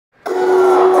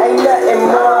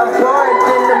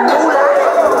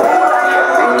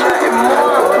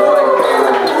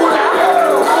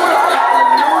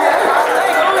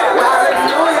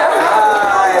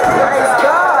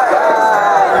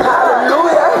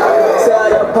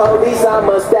police,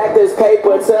 I'ma stack this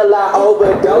paper till I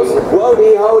overdose.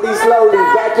 Wody, holdy, slowly,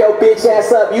 back your bitch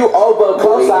ass up, you over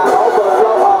close. I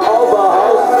overflow or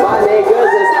overhost, my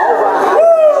niggas is over high.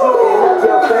 Shooting up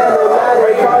your family, now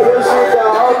they call your shit the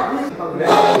hoe.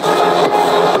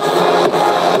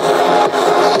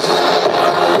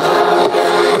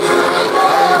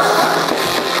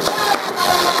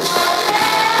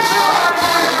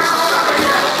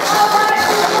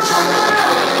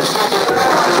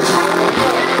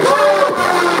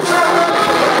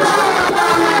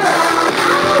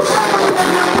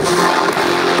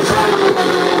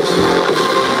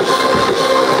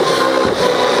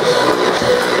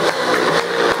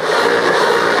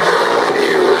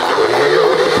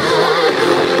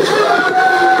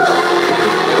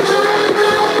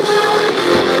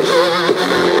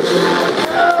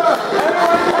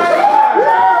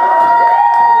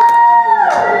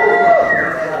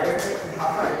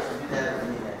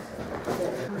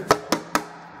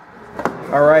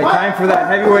 Alright, time for that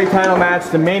heavyweight title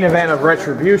match, the main event of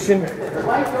Retribution.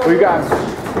 We've got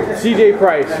CJ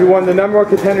Price, who won the #1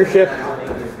 contendership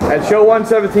at Show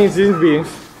 117 Seasons Beatings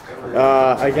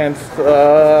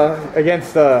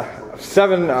against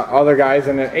 7 other guys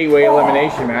in an 8-way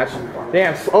elimination match.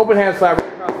 Damn, open hand slap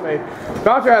right across the face.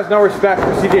 Bouncer has no respect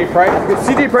for CJ Price because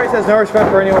CJ Price has no respect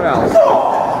for anyone else.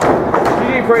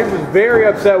 CJ Price was very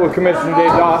upset with Commissioner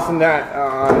Dave Dawson that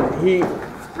he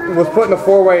was put in a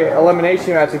 4-way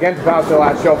elimination match against Bouncer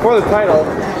last show for the title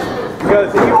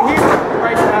because he was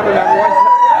right to have a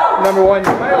number one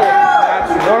title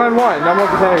match, one-on-one, #1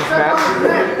 contenders match.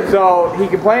 So he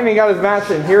complained he got his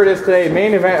match, and here it is today,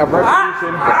 main event of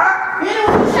Retribution.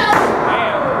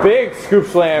 And big scoop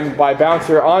slam by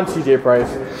Bouncer on CJ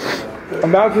Price.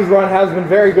 And Bouncer's run has been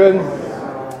very good.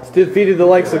 He's defeated the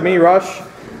likes of me, Rush,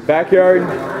 Backyard,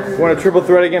 won a triple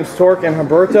threat against Torque and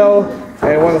Humberto,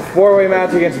 and won the 4-way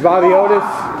match against Bobby Otis,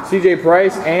 CJ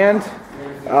Price, and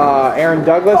Aaron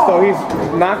Douglas. So he's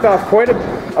knocked off quite a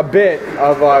bit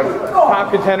of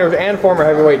top contenders and former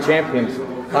heavyweight champions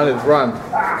on his run. And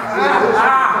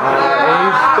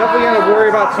he's definitely going to worry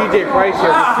about CJ Price here,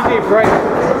 because CJ Price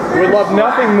would love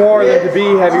nothing more than to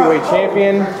be heavyweight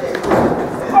champion.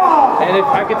 And if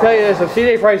I can tell you this, if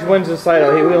CJ Price wins this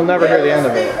title, he will never hear the end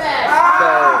of it. So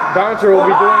Bouncer will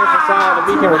be doing us a solid if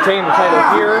he can retain the title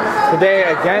here today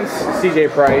against CJ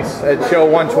Price at Show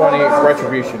 120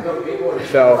 Retribution.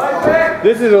 So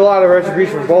this is a lot of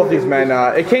retribution for both these men.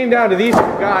 It came down to these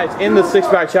two guys in the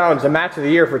 6-pack challenge, the match of the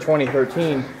year for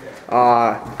 2013.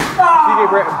 CJ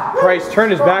Price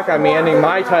turned his back on me, ending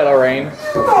my title reign,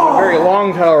 a very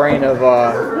long title reign of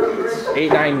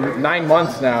 9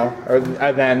 months now, or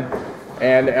then.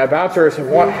 And Bouncer has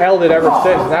held it ever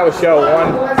since, and that was Show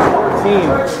 114.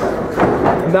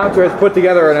 Bouncer has put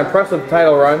together an impressive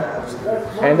title run,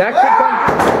 and that could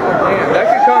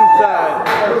come to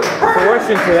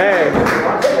fruition today.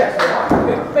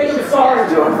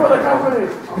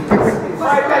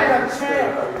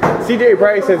 CJ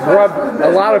Price has rubbed a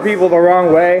lot of people the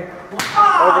wrong way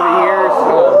over the years,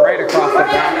 right across the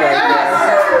back right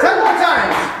there. 10 more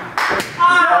times!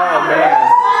 Oh man.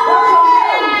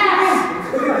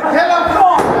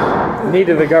 Knee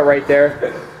to the gut right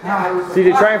there.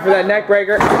 CJ trying for that neck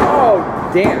breaker. Oh,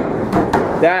 damn.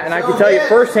 That, and I can tell you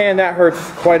firsthand, that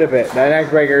hurts quite a bit. That neck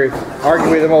breaker is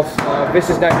arguably the most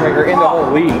vicious neck breaker in the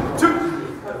whole league.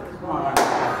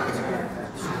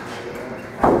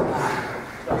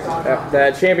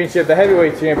 That championship, the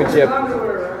heavyweight championship,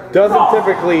 doesn't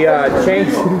typically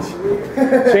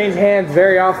change hands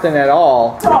very often at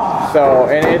all. So,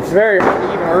 and it's very hard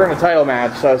to even earn a title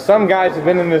match. So some guys have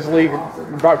been in this league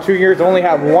about 2 years, only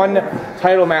have 1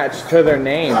 title match to their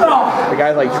name. The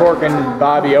guys like Torque and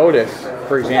Bobby Otis,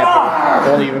 for example,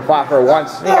 only even fought for it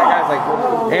once. You got guys like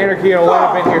Anarchy and Olin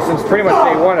have been here since pretty much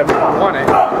day 1 have won it.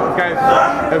 These guys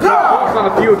have been close on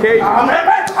a few occasions.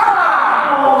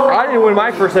 I didn't win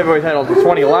my first heavyweight title until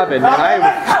 2011, and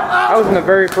I was in the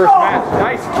very first match.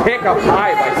 Nice kick up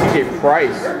high by CJ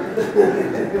Price.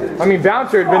 I mean,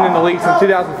 Bouncer had been in the league since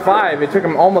 2005. It took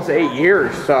him almost 8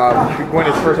 years to win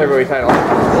his first heavyweight title.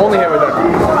 Only hit with a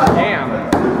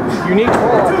unique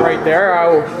pull-up right there,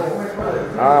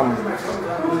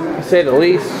 to say the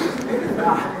least.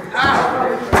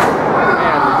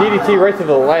 Man, the DDT right to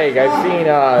the leg. I've seen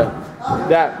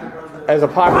that as a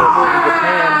popular move in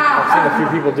Japan. I've seen a few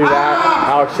people do that.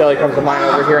 Alex Shelley comes to mind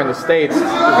over here in the States as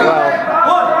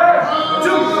well.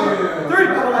 1, 2, 3.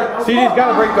 CJ's got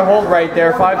to break the hold right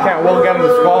there. 5 count will get him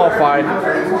disqualified.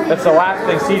 That's the last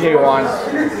thing CJ wants.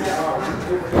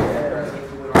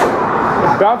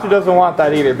 Bouncer doesn't want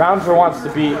that either. Bouncer wants to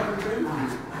beat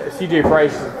CJ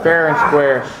Price fair and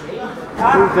square.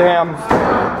 Prove to him,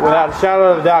 without a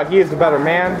shadow of a doubt, he is the better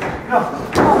man.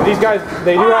 These guys,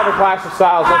 they do have a clash of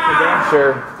styles, that's for damn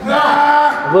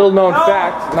sure. Little known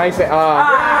fact, nice,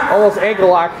 almost ankle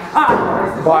lock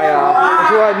by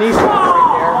knee strap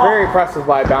right there. Very impressive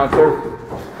by Bouncer.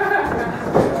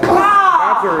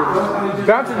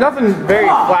 Bouncer, nothing very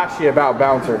flashy about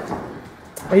Bouncer.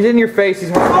 He's in your face, he's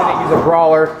hard-hitting, he's a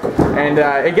brawler, and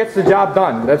it gets the job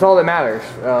done. That's all that matters.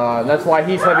 That's why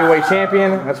he's heavyweight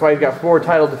champion. That's why he's got 4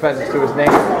 title defenses to his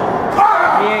name.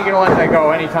 He ain't gonna let that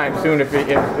go anytime soon if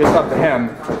it's up to him.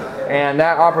 And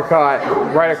that uppercut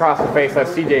right across the face,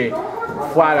 that's CJ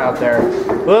flat out there.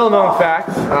 Little known fact,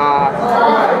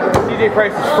 CJ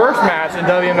Price's first match in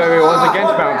WMWA was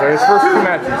against Bouncer. His first 2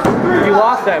 matches. He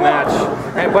lost that match,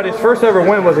 but his first ever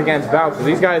win was against Bouncer.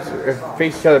 These guys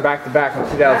faced each other back to back in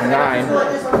 2009.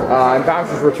 And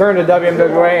Bouncer's return to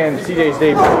WMWA and CJ's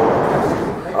debut.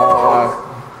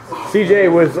 CJ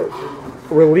was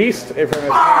released from his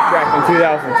contract in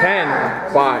 2010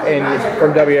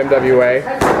 from WMWA,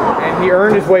 and he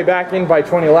earned his way back in by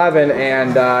 2011,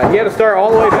 and he had to start all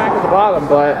the way back at the bottom,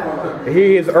 but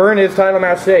he has earned his title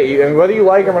match today, and whether you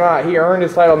like him or not, he earned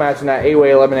his title match in that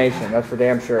 8-way elimination, that's for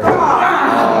damn sure.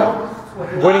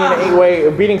 Winning an 8-way,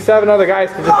 beating 7 other guys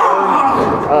to just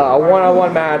earn a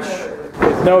one-on-one match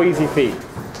is no easy feat.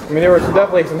 I mean, there were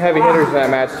definitely some heavy hitters in that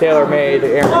match. Taylor Made,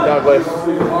 Aaron Douglas,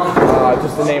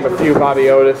 just to name a few, Bobby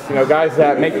Otis. You know, guys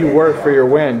that make you work for your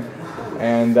win.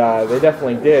 And they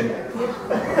definitely did.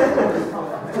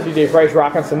 CJ Price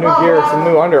rocking some new gear, some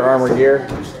new Under Armour gear.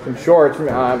 Some shorts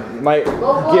might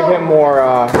give him more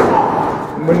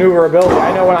maneuverability.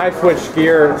 I know when I switched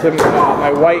gear to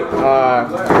my white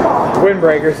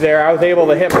windbreakers there, I was able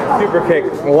to hit my super kick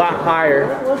a lot higher,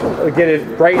 get it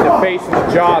right in the face and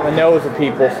the jaw and the nose of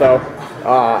people. So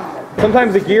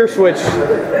sometimes the gear switch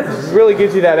really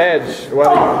gives you that edge,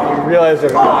 whether you realize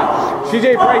it or not.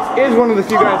 CJ Price is one of the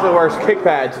few guys that wears kick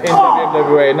pads in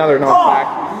WMWA, another known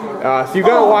fact. So you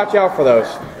got to watch out for those.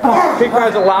 Kick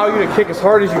pads allow you to kick as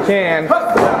hard as you can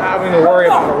without having to worry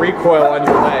about the recoil on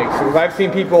your legs. Because I've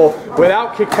seen people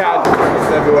without kick pads in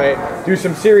WMWA do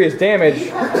some serious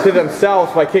damage to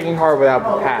themselves by kicking hard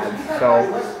without pads. So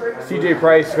CJ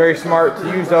Price, very smart to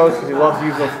use those because he loves to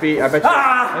use those feet. I bet you,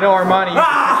 I know Armani uses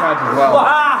kick pads as well.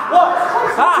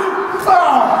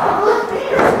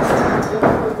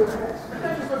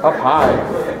 Up high.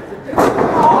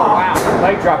 Oh wow,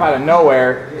 leg drop out of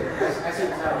nowhere.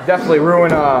 Definitely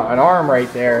ruin an arm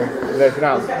right there. If you're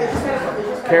not,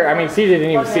 I mean, CJ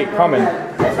didn't even see it coming.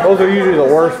 Those are usually the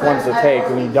worst ones to take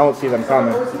when you don't see them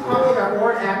coming.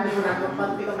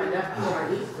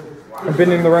 I've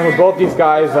been in the ring with both these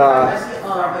guys.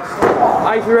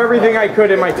 I threw everything I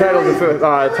could in my title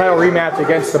rematch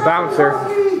against the Bouncer.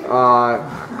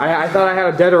 I thought I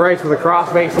had a dead of rights with a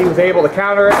crossface. He was able to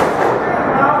counter it.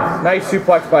 Nice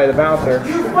suplex by the Bouncer.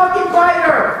 You fucking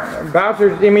fighter!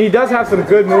 Bouncer, I mean, he does have some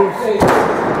good moves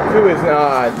to his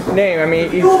name. I mean,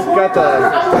 he's got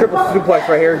the triple suplex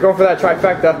right here. Going for that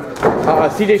trifecta.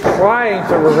 CJ's trying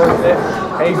to reverse it.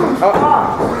 And he's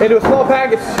into a small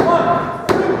package.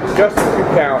 Just a 2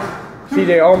 count.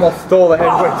 CJ almost stole the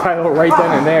heavyweight title right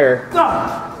then and there.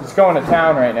 He's going to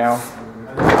town right now.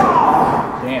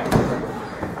 Damn.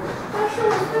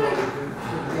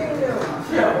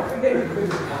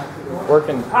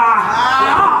 Working.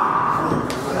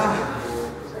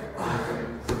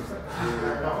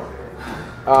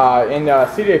 And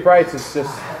CJ Price is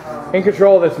just in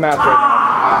control of this match right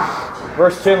now.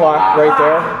 Reverse chin lock right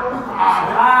there.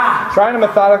 Trying to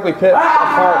methodically pick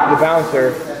apart the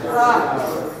Bouncer.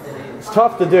 It's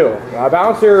tough to do.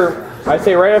 Bouncer, I'd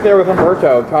say right up there with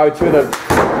Humberto, probably 2 of the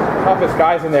toughest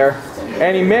guys in there.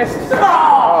 And he missed.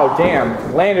 Oh, damn.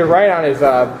 Landed right on his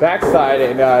backside,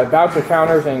 and Bouncer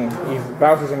counters, and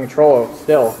Bouncer's in control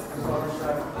still.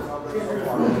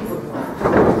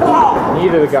 Knee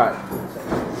to the gut.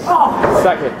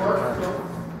 Second.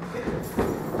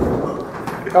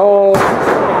 Oh,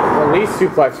 release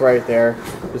suplex right there.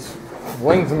 Just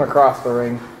flings him across the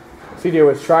ring. CJ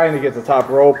was trying to get the top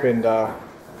rope, and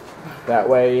that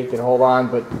way he could hold on,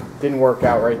 but didn't work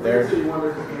out right there.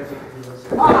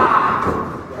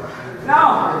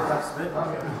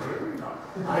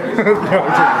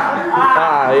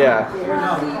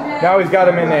 Yeah. Now he's got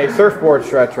him in a surfboard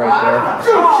stretch right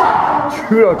there.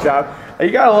 Judo chop. You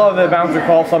gotta love that Bouncer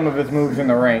calls some of his moves in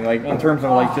the ring, like in terms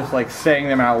of like just like saying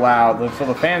them out loud, so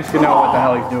the fans can know what the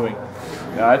hell he's doing.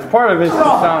 It's part of his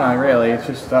persona, really. It's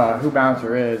just who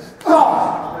Bouncer is.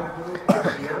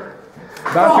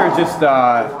 Bouncer is just,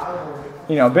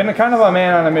 you know, been kind of a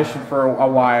man on a mission for a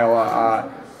while.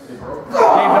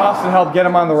 Dawson helped get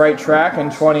him on the right track in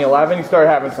 2011. He started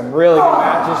having some really good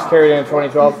matches, carried in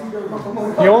 2012.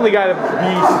 He only got to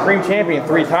be Supreme Champion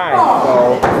 3 times,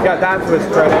 so he got that to his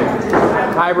credit.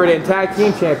 Hybrid and Tag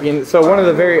Team Champion. So one of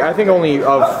the I think only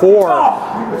of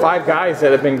 5 guys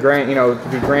that have been to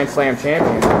be Grand Slam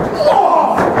champions,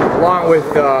 along with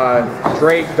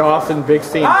Drake, Dawson, Big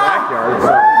C, and Backyard.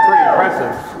 So pretty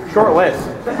impressive. Short list.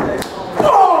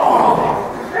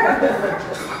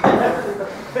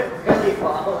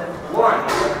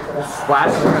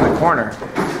 Splashes him in the corner.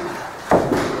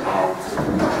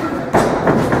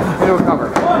 Into a cover.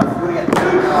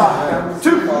 2.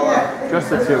 Just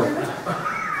the 2.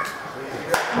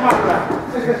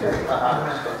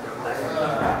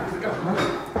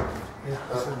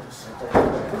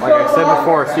 Like I said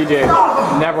before, CJ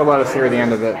never let us hear the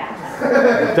end of it.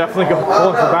 Definitely go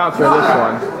pulling for bouncer in this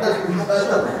one.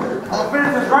 I'll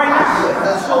finish this right now.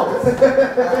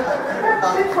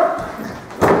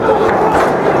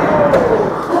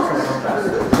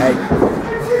 Hey.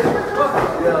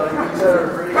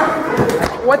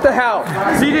 What the hell?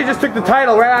 CJ just took the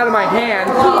title right out of my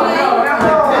hand.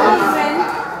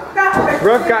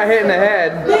 Brooke got hit in the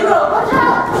head.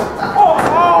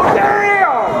 Oh,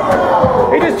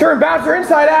 damn! He just turned bouncer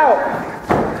inside out.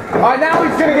 Now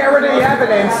he's going to get rid of the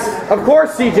evidence. Of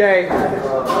course, CJ.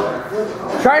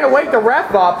 Trying to wake the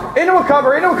ref up. Into a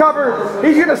cover, into a cover.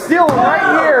 He's going to steal him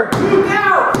right here. Are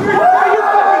you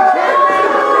fucking kidding me?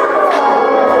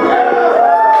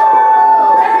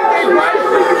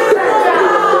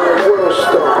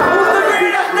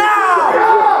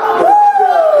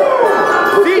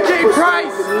 CJ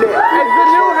Price is the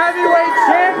new heavyweight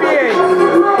champion.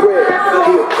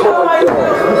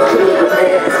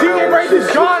 CJ Price is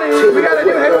gone and we got a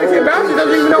new heavyweight champion. Bouncer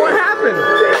doesn't even know what happened.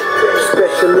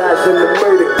 Specialize in the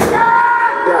murder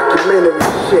documentary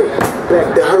shit. Back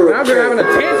to her. I'm having a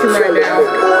tantrum right now.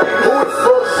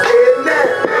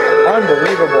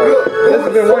 Unbelievable. This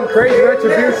has been one crazy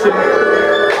retribution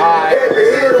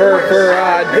for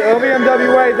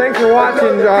WMWA. Thanks for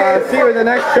watching. See you in the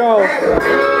next show.